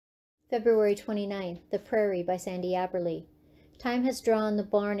February 29th, The Prairie by Sandi Aberle. Time has drawn the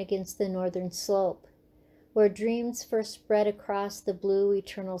barn against the northern slope, where dreams first spread across the blue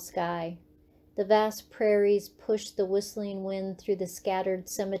eternal sky. The vast prairies push the whistling wind through the scattered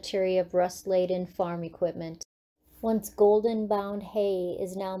cemetery of rust-laden farm equipment. Once golden-bound hay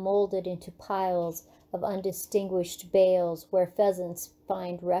is now molded into piles of undistinguished bales where pheasants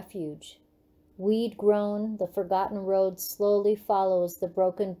find refuge. Weed-grown, the forgotten road slowly follows the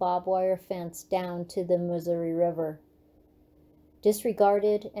broken barbed wire fence down to the Missouri River.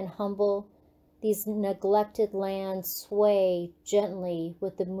 Disregarded and humble, these neglected lands sway gently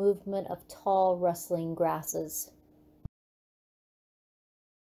with the movement of tall, rustling grasses.